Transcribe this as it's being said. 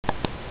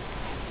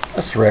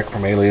This is Rick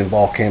from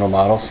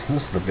Alienvolcanomodels.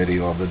 This is the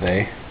video of the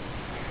day.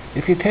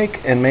 If you take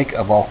and make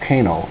a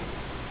volcano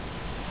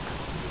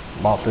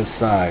about this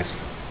size,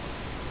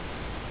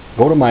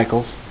 go to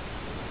Michael's,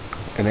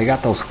 and they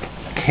got those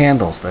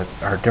candles that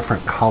are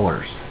different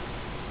colors.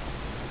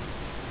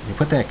 You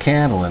put that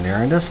candle in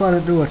there and just let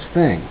it do its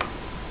thing.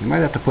 You might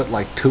have to put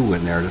like 2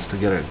 in there just to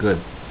get a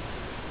good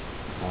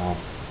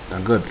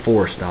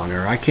force down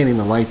there. I can't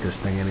even light this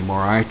thing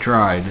anymore. I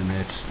tried, and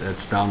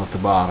it's down at the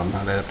bottom.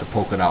 I'd have to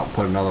poke it out and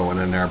put another one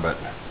in there, but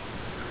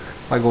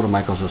if I go to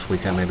Michael's this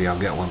weekend, maybe I'll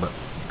get one. But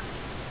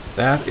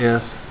that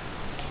is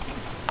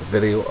the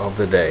video of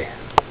the day.